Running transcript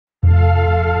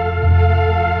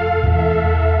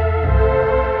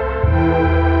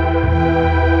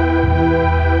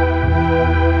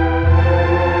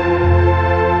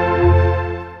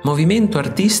movimento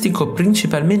artistico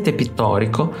principalmente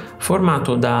pittorico,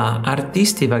 formato da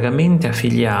artisti vagamente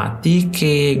affiliati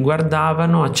che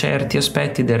guardavano a certi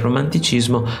aspetti del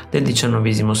romanticismo del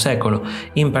XIX secolo,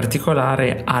 in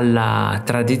particolare alla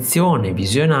tradizione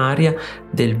visionaria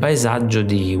del paesaggio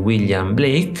di William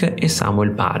Blake e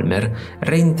Samuel Palmer,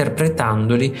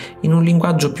 reinterpretandoli in un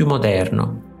linguaggio più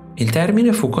moderno. Il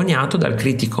termine fu coniato dal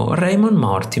critico Raymond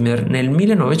Mortimer nel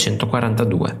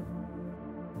 1942.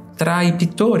 Tra i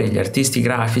pittori e gli artisti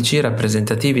grafici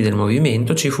rappresentativi del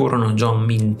movimento ci furono John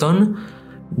Minton,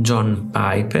 John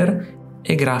Piper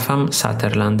e Graham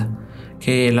Sutherland,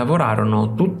 che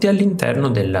lavorarono tutti all'interno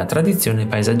della tradizione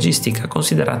paesaggistica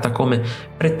considerata come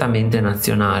prettamente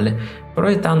nazionale,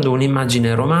 proiettando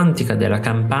un'immagine romantica della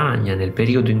campagna nel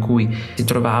periodo in cui si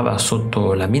trovava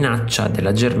sotto la minaccia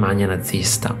della Germania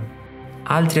nazista.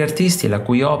 Altri artisti la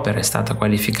cui opera è stata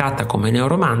qualificata come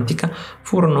neoromantica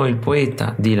furono il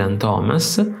poeta Dylan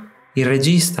Thomas, il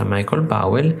regista Michael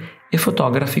Powell e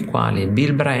fotografi quali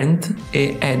Bill Brandt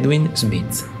e Edwin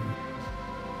Smith.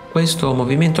 Questo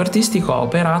movimento artistico ha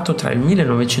operato tra il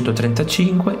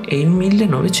 1935 e il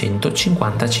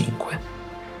 1955.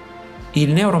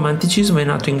 Il neoromanticismo è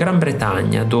nato in Gran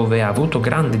Bretagna, dove ha avuto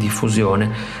grande diffusione,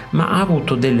 ma ha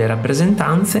avuto delle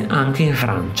rappresentanze anche in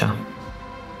Francia.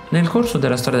 Nel corso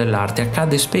della storia dell'arte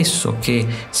accade spesso che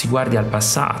si guardi al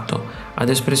passato, ad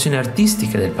espressioni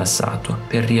artistiche del passato,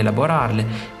 per rielaborarle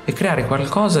e creare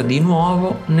qualcosa di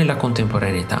nuovo nella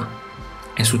contemporaneità.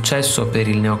 È successo per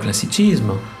il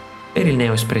neoclassicismo, per il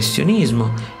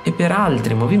neoespressionismo e per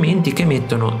altri movimenti che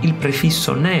mettono il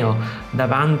prefisso neo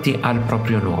davanti al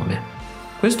proprio nome.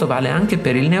 Questo vale anche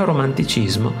per il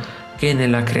neoromanticismo, che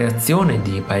nella creazione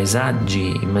di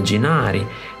paesaggi immaginari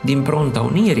di impronta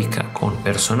onirica con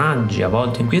personaggi a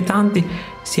volte inquietanti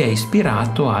si è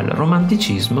ispirato al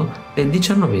romanticismo del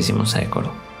XIX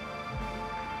secolo.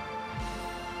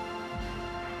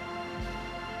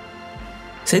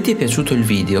 Se ti è piaciuto il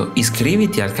video,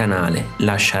 iscriviti al canale,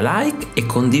 lascia like e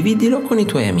condividilo con i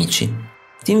tuoi amici.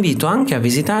 Ti invito anche a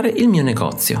visitare il mio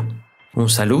negozio. Un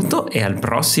saluto e al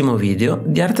prossimo video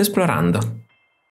di Artesplorando.